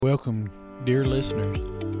Welcome, dear listeners,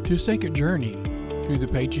 to a sacred journey through the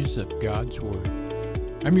pages of God's Word.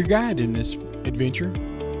 I'm your guide in this adventure,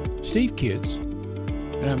 Steve Kitts,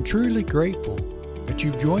 and I'm truly grateful that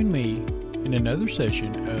you've joined me in another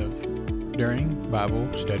session of During Bible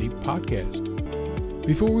Study Podcast.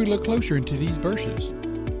 Before we look closer into these verses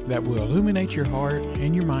that will illuminate your heart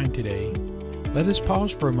and your mind today, let us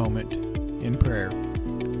pause for a moment in prayer.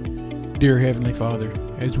 Dear Heavenly Father,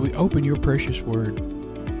 as we open your precious Word,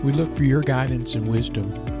 we look for your guidance and wisdom.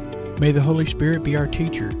 May the Holy Spirit be our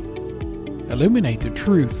teacher. Illuminate the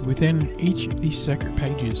truth within each of these sacred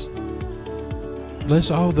pages. Bless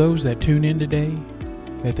all those that tune in today,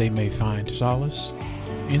 that they may find solace,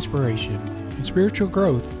 inspiration, and spiritual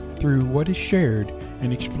growth through what is shared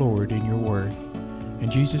and explored in your Word. In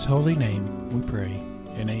Jesus' holy name we pray,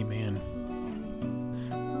 and amen.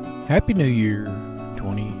 Happy New Year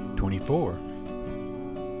 2024.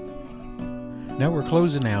 Now we're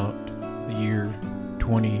closing out the year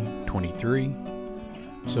 2023.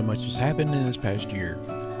 So much has happened in this past year.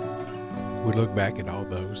 We look back at all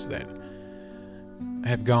those that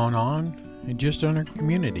have gone on and just in our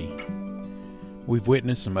community. We've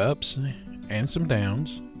witnessed some ups and some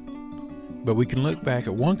downs, but we can look back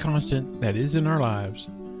at one constant that is in our lives.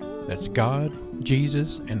 That's God,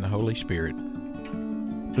 Jesus, and the Holy Spirit.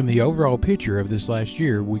 In the overall picture of this last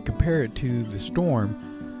year, we compare it to the storm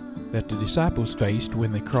that the disciples faced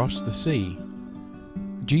when they crossed the sea.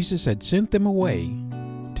 Jesus had sent them away.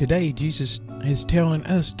 Today, Jesus is telling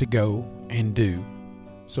us to go and do.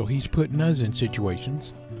 So he's putting us in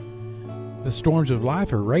situations. The storms of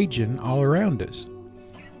life are raging all around us.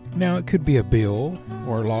 Now, it could be a bill,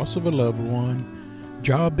 or loss of a loved one,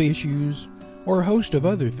 job issues, or a host of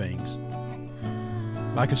other things.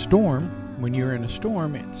 Like a storm, when you're in a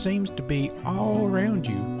storm, it seems to be all around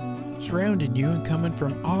you, surrounding you and coming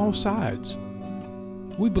from all sides.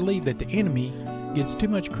 We believe that the enemy gets too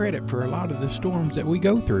much credit for a lot of the storms that we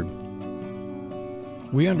go through.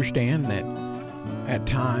 We understand that at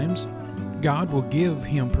times God will give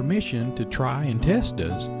him permission to try and test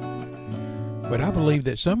us. But I believe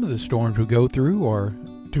that some of the storms we go through are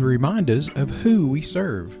to remind us of who we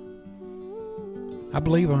serve. I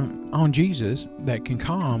believe on Jesus that can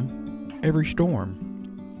calm every storm.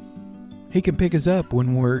 He can pick us up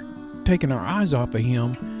when we're taking our eyes off of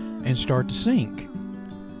him and start to sink.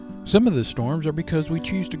 Some of the storms are because we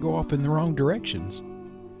choose to go off in the wrong directions.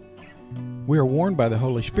 We are warned by the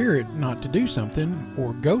Holy Spirit not to do something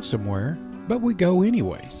or go somewhere, but we go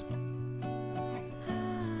anyways.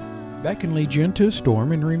 That can lead you into a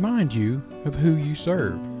storm and remind you of who you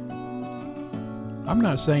serve. I'm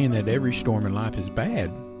not saying that every storm in life is bad.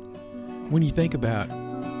 When you think about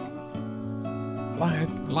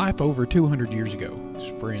life over 200 years ago,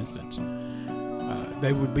 for instance,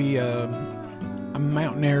 there would be a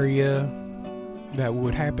mountain area that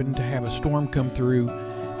would happen to have a storm come through.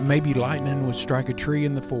 Maybe lightning would strike a tree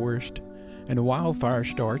in the forest and a wildfire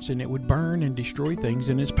starts and it would burn and destroy things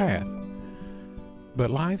in its path.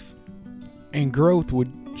 But life and growth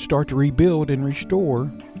would start to rebuild and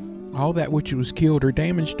restore all that which was killed or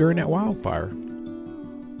damaged during that wildfire.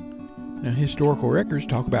 Now, historical records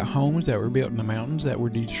talk about homes that were built in the mountains that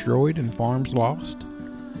were destroyed and farms lost,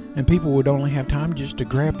 and people would only have time just to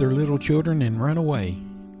grab their little children and run away.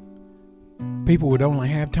 People would only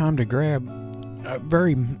have time to grab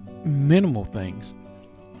very minimal things.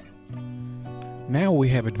 Now we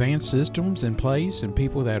have advanced systems in place and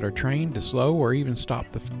people that are trained to slow or even stop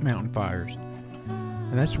the mountain fires.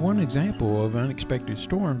 And that's one example of unexpected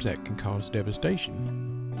storms that can cause devastation.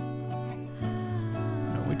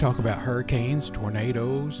 We talk about hurricanes,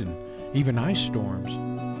 tornadoes, and even ice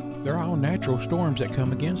storms. They're all natural storms that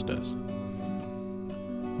come against us.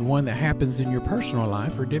 The one that happens in your personal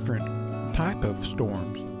life are different type of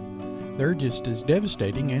storms. They're just as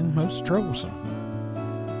devastating and most troublesome.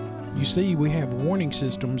 You see, we have warning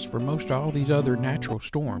systems for most all these other natural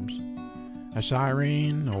storms. A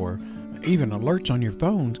siren or even alerts on your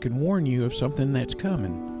phones can warn you of something that's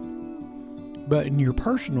coming. But in your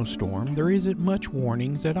personal storm, there isn't much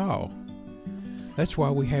warnings at all. That's why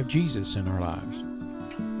we have Jesus in our lives.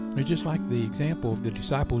 It's just like the example of the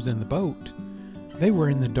disciples in the boat. They were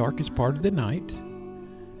in the darkest part of the night.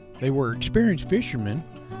 They were experienced fishermen,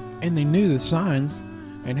 and they knew the signs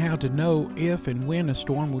and how to know if and when a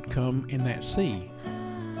storm would come in that sea.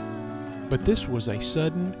 But this was a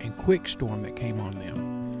sudden and quick storm that came on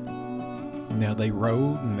them. Now they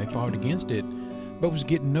rowed and they fought against it, but was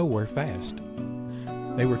getting nowhere fast.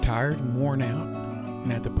 They were tired and worn out,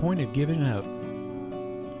 and at the point of giving up,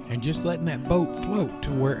 and just letting that boat float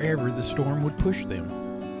to wherever the storm would push them.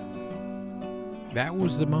 That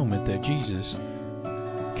was the moment that Jesus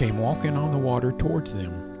came walking on the water towards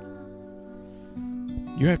them.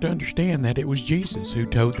 You have to understand that it was Jesus who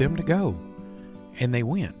told them to go, and they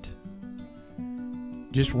went.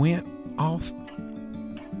 Just went off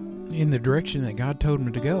in the direction that God told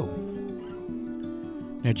them to go.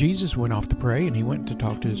 Now Jesus went off to pray, and he went to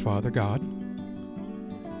talk to his Father God.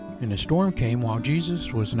 And a storm came while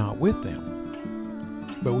Jesus was not with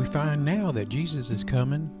them. But we find now that Jesus is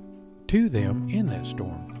coming to them in that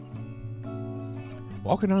storm,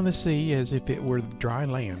 walking on the sea as if it were dry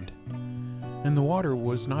land, and the water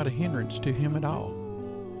was not a hindrance to him at all.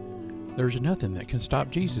 There's nothing that can stop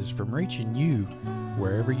Jesus from reaching you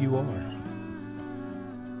wherever you are.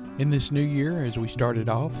 In this new year, as we started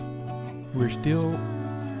off, we're still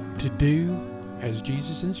to do as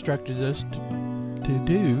Jesus instructed us to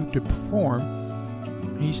do, to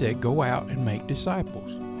perform. He said, go out and make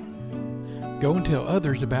disciples. Go and tell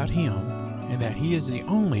others about him and that he is the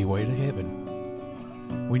only way to heaven.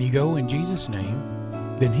 When you go in Jesus'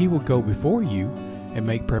 name, then he will go before you and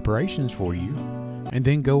make preparations for you, and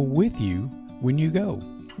then go with you when you go.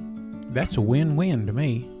 That's a win-win to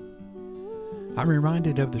me. I'm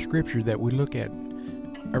reminded of the scripture that we look at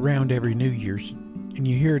around every New Year's, and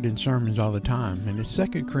you hear it in sermons all the time, and it's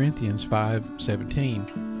 2 Corinthians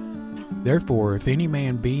 5:17. Therefore, if any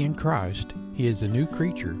man be in Christ, he is a new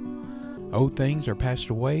creature. Old things are passed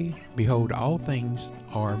away. Behold, all things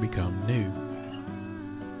are become new.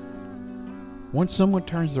 Once someone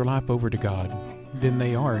turns their life over to God, then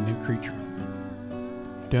they are a new creature.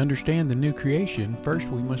 To understand the new creation, first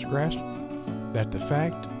we must grasp that the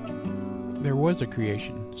fact there was a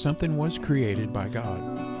creation. Something was created by God.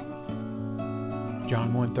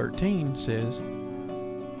 John 1:13 says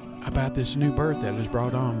about this new birth that is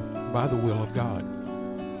brought on by the will of God.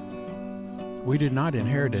 We did not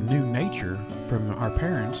inherit a new nature from our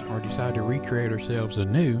parents or decide to recreate ourselves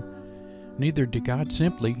anew. Neither did God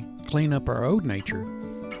simply clean up our old nature.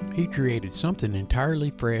 He created something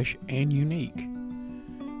entirely fresh and unique.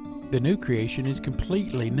 The new creation is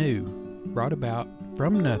completely new, brought about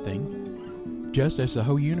from nothing, just as the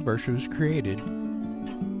whole universe was created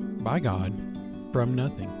by God from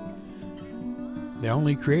nothing. The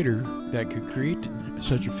only creator that could create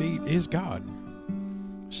such a feat is God.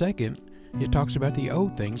 Second, it talks about the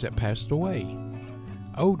old things that passed away.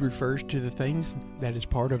 Old refers to the things that is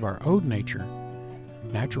part of our old nature.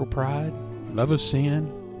 Natural pride, love of sin,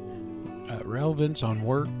 relevance on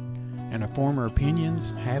work, and of former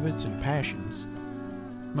opinions, habits, and passions.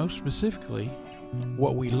 Most specifically,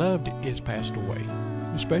 what we loved is passed away,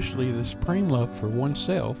 especially the supreme love for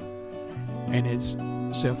oneself and its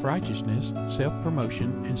self-righteousness,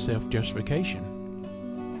 self-promotion, and self-justification.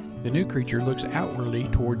 The new creature looks outwardly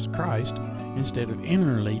towards Christ instead of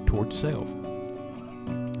inwardly towards self.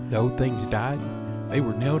 The old things died. They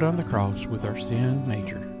were nailed on the cross with our sin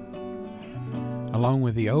nature. Along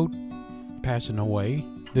with the old passing away,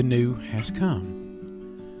 the new has come.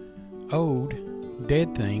 Old,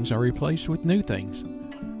 dead things are replaced with new things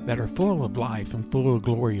that are full of life and full of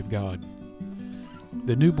glory of God.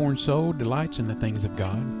 The newborn soul delights in the things of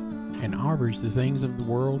God and harbors the things of the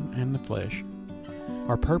world and the flesh.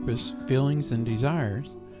 Our purpose, feelings, and desires,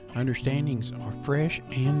 understandings are fresh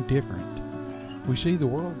and different. We see the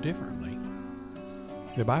world differently.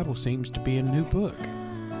 The Bible seems to be a new book,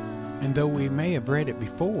 and though we may have read it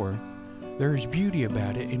before, there is beauty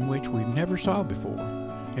about it in which we never saw before,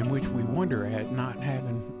 in which we wonder at not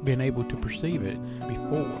having been able to perceive it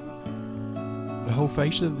before. The whole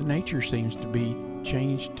face of the nature seems to be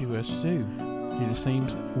changed to us too, and it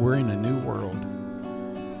seems we're in a new world.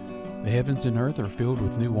 The heavens and earth are filled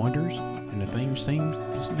with new wonders, and the things seem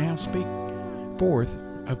to now speak forth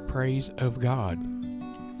of praise of God.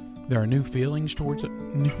 There are new feelings towards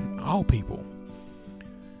all people,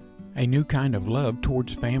 a new kind of love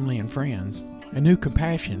towards family and friends, a new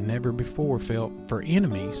compassion never before felt for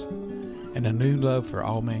enemies, and a new love for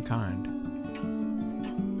all mankind.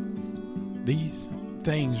 These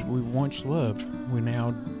things we once loved, we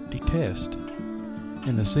now detest,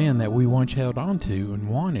 and the sin that we once held on to and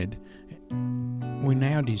wanted, we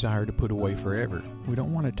now desire to put away forever. We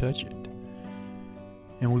don't want to touch it.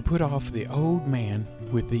 And we put off the old man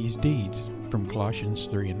with these deeds from Colossians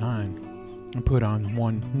 3:9 and put on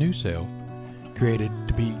one new self, created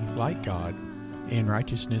to be like God in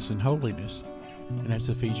righteousness and holiness. And that's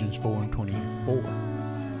Ephesians 4:24.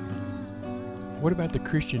 What about the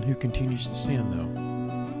Christian who continues to sin,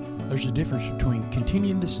 though? There's a difference between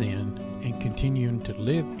continuing to sin and continuing to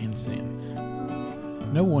live in sin.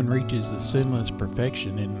 No one reaches a sinless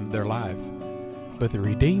perfection in their life, but the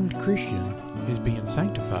redeemed Christian is being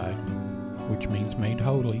sanctified, which means made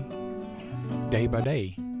holy, day by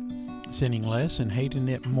day. sinning less and hating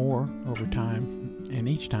it more over time, and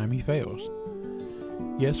each time he fails.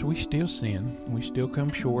 Yes, we still sin. We still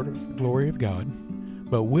come short of the glory of God,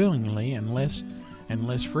 but willingly and less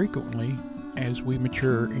frequently as we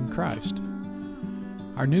mature in Christ.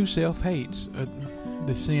 Our new self hates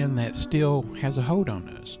the sin that still has a hold on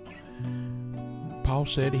us. Paul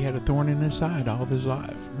said he had a thorn in his side all of his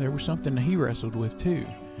life. There was something that he wrestled with too,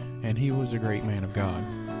 and he was a great man of God.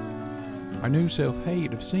 Our new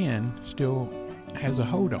self-hate of sin still has a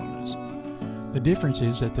hold on us. The difference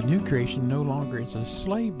is that the new creation no longer is a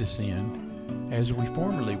slave to sin as we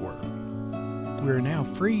formerly were. We are now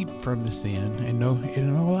freed from the sin, and it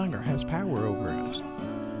no longer has power over us.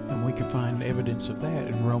 And we can find evidence of that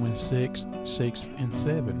in Romans 6 and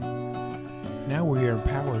 7. Now we are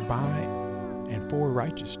empowered by and for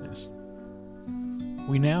righteousness.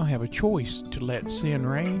 We now have a choice to let sin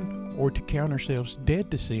reign or to count ourselves dead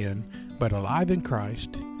to sin, but alive in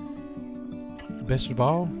Christ. Best of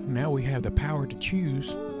all, now we have the power to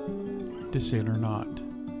choose to sin or not.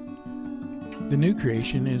 The new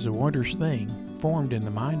creation is a wondrous thing, formed in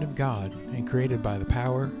the mind of God and created by the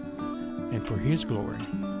power and for His glory.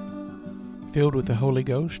 Filled with the Holy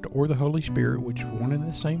Ghost or the Holy Spirit, which is one and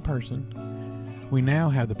the same person, we now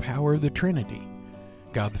have the power of the Trinity.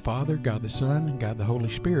 God the Father, God the Son, and God the Holy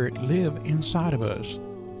Spirit live inside of us.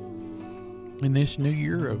 In this new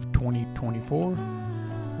year of 2024,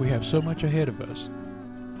 we have so much ahead of us.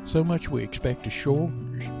 So much we expect to share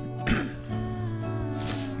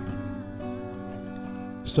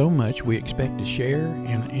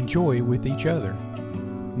and enjoy with each other,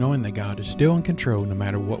 knowing that God is still in control no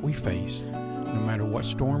matter what we face, no matter what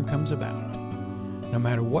storm comes about, no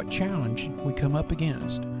matter what challenge we come up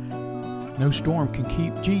against. No storm can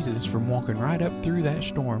keep Jesus from walking right up through that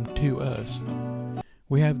storm to us.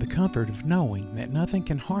 We have the comfort of knowing that nothing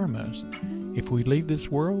can harm us. If we leave this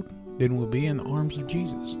world, then we'll be in the arms of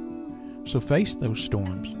Jesus. So face those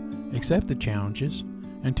storms, accept the challenges,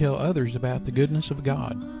 and tell others about the goodness of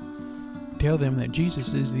God. Tell them that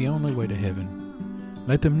Jesus is the only way to heaven.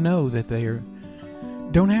 Let them know that they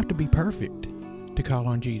don't have to be perfect to call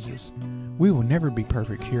on Jesus. We will never be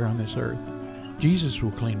perfect here on this earth. Jesus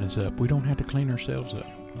will clean us up. We don't have to clean ourselves up.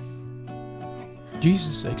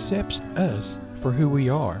 Jesus accepts us for who we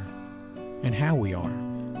are and how we are.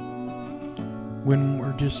 When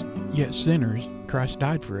we're just yet sinners, Christ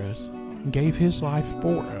died for us and gave His life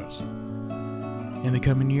for us. In the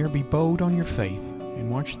coming year, be bold on your faith and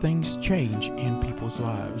watch things change in people's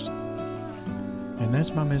lives. And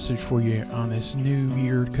that's my message for you on this new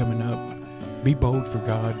year coming up. Be bold for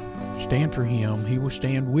God. Stand for Him. He will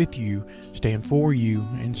stand with you, stand for you,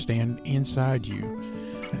 and stand inside you.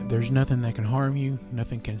 There's nothing that can harm you.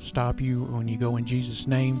 Nothing can stop you when you go in Jesus'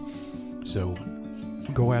 name. So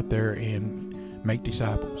go out there and make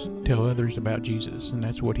disciples. Tell others about Jesus. And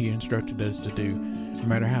that's what He instructed us to do. No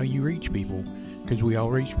matter how you reach people, because we all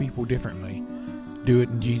reach people differently. Do it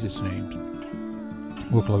in Jesus' name.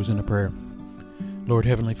 We'll close in a prayer. Lord,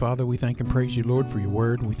 Heavenly Father, we thank and praise You, Lord, for Your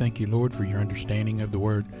word. We thank You, Lord, for Your understanding of the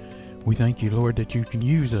word. We thank You, Lord, that You can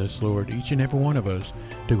use us, Lord, each and every one of us,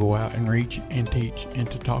 to go out and reach and teach and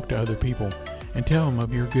to talk to other people and tell them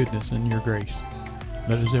of Your goodness and Your grace.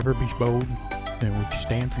 Let us ever be bold, and we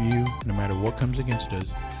stand for You no matter what comes against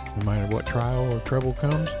us. No matter what trial or trouble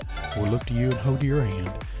comes, we'll look to You and hold to Your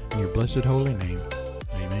hand. In Your blessed holy name,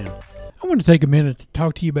 amen. I want to take a minute to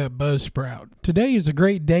talk to you about Buzzsprout. Today is a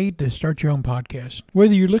great day to start your own podcast.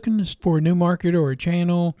 Whether you're looking for a new market or a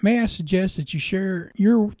channel, may I suggest that you share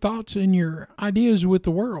your thoughts and your ideas with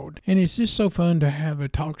the world. And it's just so fun to have a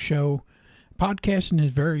talk show. Podcasting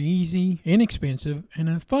is very easy, inexpensive, and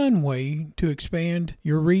a fun way to expand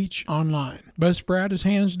your reach online. Buzzsprout is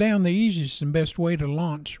hands down the easiest and best way to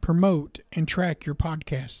launch, promote, and track your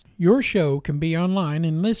podcast. Your show can be online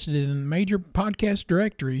and listed in major podcast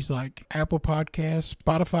directories like Apple Podcasts,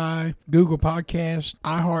 Spotify, Google Podcasts,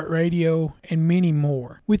 iHeartRadio, and many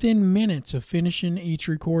more within minutes of finishing each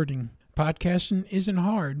recording. Podcasting isn't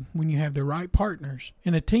hard when you have the right partners.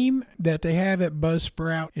 And a team that they have at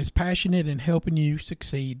Buzzsprout is passionate in helping you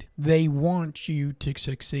succeed. They want you to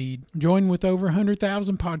succeed. Join with over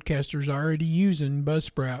 100,000 podcasters already using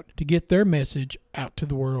Buzzsprout to get their message out to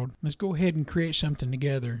the world. Let's go ahead and create something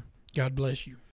together. God bless you.